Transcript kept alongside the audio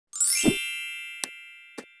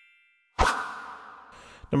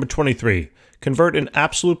Number 23, convert an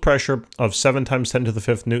absolute pressure of 7 times 10 to the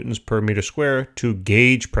 5th newtons per meter squared to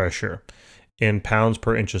gauge pressure in pounds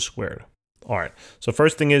per inches squared. All right, so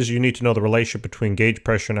first thing is you need to know the relationship between gauge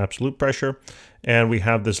pressure and absolute pressure. And we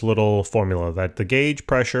have this little formula that the gauge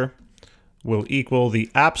pressure will equal the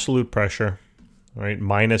absolute pressure, right,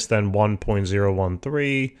 minus then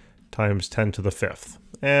 1.013 times 10 to the 5th.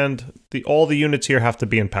 And all the units here have to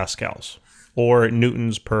be in pascals or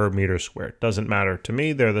newtons per meter squared. Doesn't matter to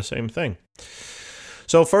me, they're the same thing.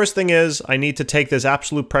 So first thing is I need to take this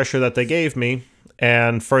absolute pressure that they gave me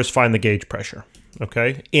and first find the gauge pressure,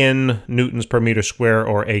 okay, in newtons per meter square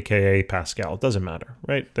or AKA Pascal. It doesn't matter,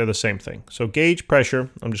 right? They're the same thing. So gauge pressure,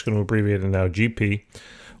 I'm just going to abbreviate it now, GP,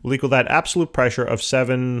 will equal that absolute pressure of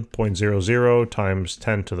 7.00 times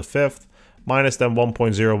 10 to the 5th minus then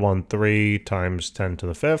 1.013 times 10 to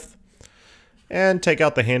the 5th. And take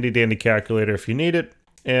out the handy dandy calculator if you need it,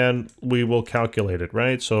 and we will calculate it,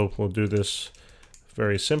 right? So we'll do this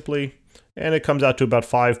very simply, and it comes out to about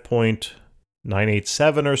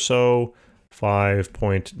 5.987 or so,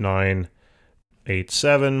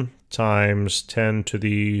 5.987 times 10 to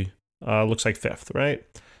the, looks like 5th, right?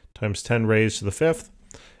 Times 10 raised to the 5th.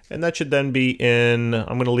 And that should then be in,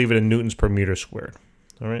 I'm going to leave it in newtons per meter squared,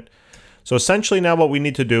 all right? So essentially now what we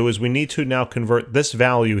need to do is we need to now convert this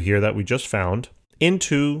value here that we just found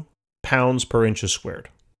into pounds per inches squared,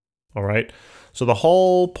 all right? So the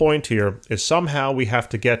whole point here is somehow we have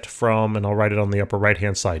to get from, and I'll write it on the upper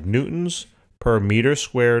right-hand side, newtons per meter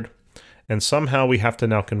squared, and somehow we have to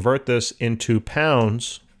now convert this into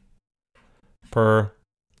pounds per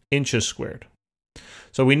inches squared.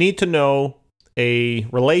 So we need to know a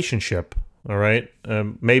relationship, all right?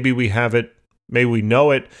 Maybe we have it, maybe we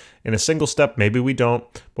know it in a single step, maybe we don't,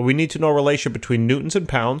 but we need to know a relationship between newtons and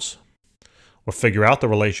pounds, or figure out the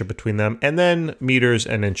relationship between them, and then meters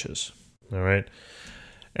and inches, all right?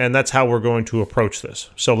 And that's how we're going to approach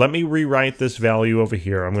this. So let me rewrite this value over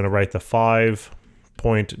here. I'm going to write the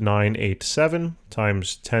 5.987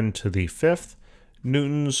 times 10 to the 5th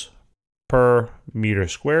newtons per meter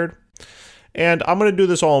squared. And I'm going to do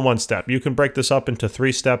this all in one step. You can break this up into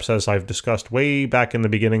 3 steps as I've discussed way back in the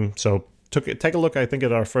beginning. So take a look, I think,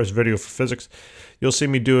 at our first video for physics. You'll see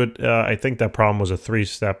me do it. I think that problem was a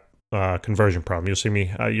 3-step conversion problem.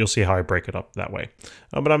 You'll see how I break it up that way.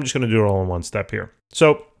 But I'm just going to do it all in one step here.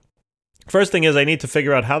 So first thing is I need to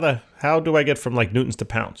figure out how do I get from like newtons to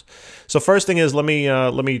pounds. So first thing is let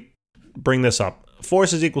me bring this up.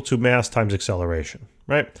 Force is equal to mass times acceleration,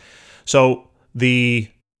 right? So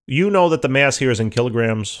you know that the mass here is in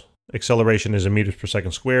kilograms. Acceleration is in meters per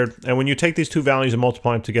second squared. And when you take these two values and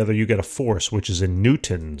multiply them together, you get a force, which is in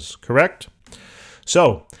newtons, correct?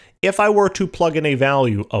 So if I were to plug in a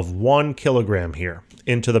value of 1 kilogram here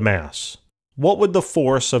into the mass, what would the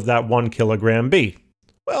force of that 1 kilogram be?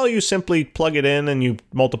 Well, you simply plug it in and you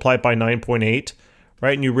multiply it by 9.8,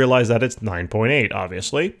 right? And you realize that it's 9.8,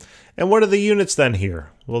 obviously. And what are the units then here?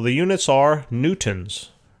 Well, the units are newtons.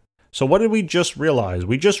 So what did we just realize?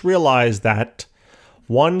 We just realized that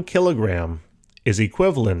 1 kilogram is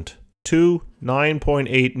equivalent to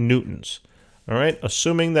 9.8 newtons. All right,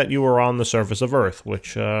 assuming that you are on the surface of Earth,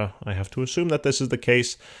 which I have to assume that this is the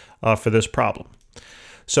case for this problem.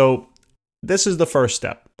 So this is the first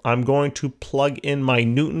step. I'm going to plug in my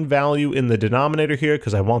Newton value in the denominator here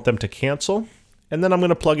because I want them to cancel. And then I'm going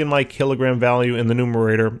to plug in my kilogram value in the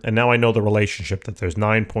numerator. And now I know the relationship that there's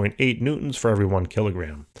 9.8 newtons for every 1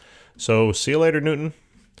 kilogram. So see you later, Newton.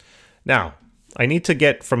 Now, I need to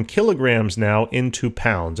get from kilograms now into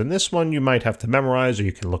pounds. And this one you might have to memorize or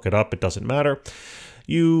you can look it up. It doesn't matter.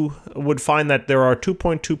 You would find that there are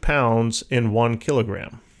 2.2 pounds in 1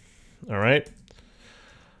 kilogram. All right.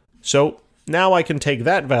 So now I can take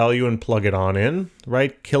that value and plug it on in,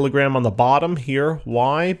 right? Kilogram on the bottom here.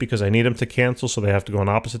 Why? Because I need them to cancel, so they have to go on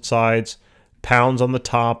opposite sides. Pounds on the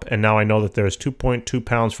top. And now I know that there's 2.2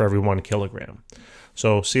 pounds for every 1 kilogram.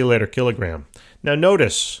 So see you later, kilogram. Now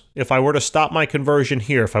notice, if I were to stop my conversion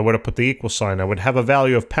here, if I were to put the equal sign, I would have a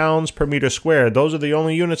value of pounds per meter squared. Those are the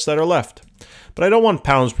only units that are left. But I don't want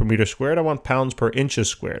pounds per meter squared, I want pounds per inches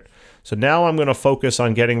squared. So now I'm going to focus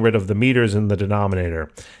on getting rid of the meters in the denominator.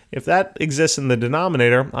 If that exists in the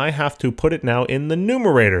denominator, I have to put it now in the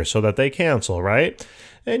numerator so that they cancel, right?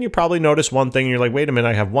 And you probably notice one thing, and you're like, wait a minute,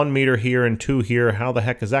 I have 1 meter here and 2 here. How the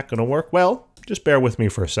heck is that going to work? Well, just bear with me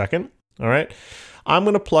for a second, all right? I'm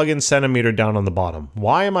going to plug in centimeter down on the bottom.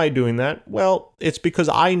 Why am I doing that? Well, it's because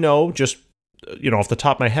I know, just, off the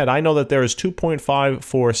top of my head, I know that there is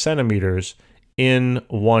 2.54 centimeters in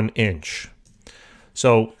 1 inch.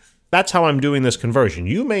 So that's how I'm doing this conversion.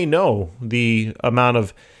 You may know the amount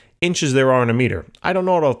of inches there are in a meter? I don't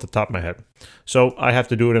know it off the top of my head. So I have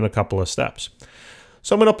to do it in a couple of steps.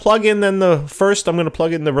 So I'm going to plug in then I'm going to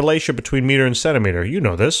plug in the relation between meter and centimeter. You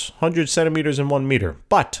know this, 100 centimeters in 1 meter.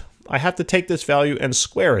 But I have to take this value and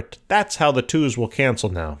square it. That's how the 2's will cancel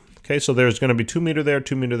now. Okay, so there's going to be 2 meter there,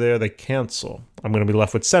 2 meter there. They cancel. I'm going to be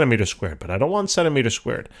left with centimeter squared, but I don't want centimeter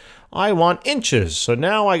squared. I want inches. So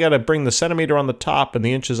now I got to bring the centimeter on the top and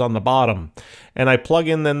the inches on the bottom. And I plug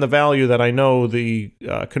in then the value that I know the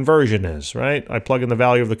conversion is, right? I plug in the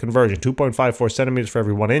value of the conversion, 2.54 centimeters for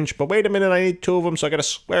every 1 inch. But wait a minute, I need 2 of them, so I got to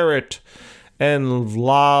square it. And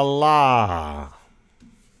la.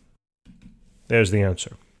 There's the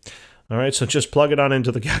answer. All right, so just plug it on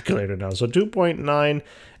into the calculator now. So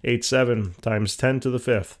 2.987 times 10 to the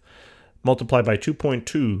 5th multiplied by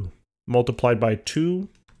 2.2 multiplied by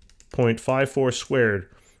 2.54 squared,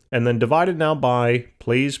 and then divided now by,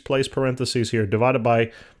 please place parentheses here, divided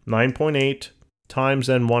by 9.8 times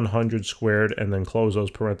then 100 squared, and then close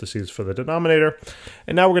those parentheses for the denominator.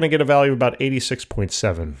 And now we're going to get a value of about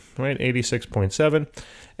 86.7, right? 86.7.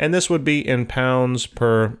 And this would be in pounds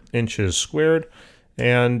per inches squared.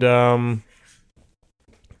 And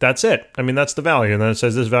that's it. I mean, that's the value. And then it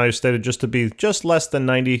says this value is stated just to be just less than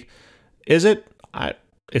 90. Is it?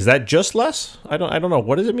 Is that just less? I don't know.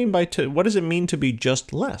 What does it mean by what does it mean to be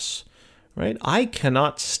just less? Right? I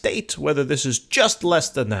cannot state whether this is just less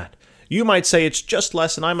than that. You might say it's just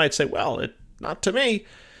less, and I might say, well, not to me.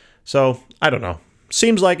 So I don't know.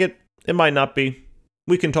 Seems like it. It might not be.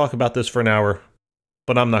 We can talk about this for an hour,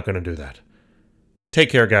 but I'm not going to do that. Take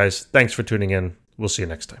care, guys. Thanks for tuning in. We'll see you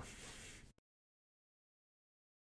next time.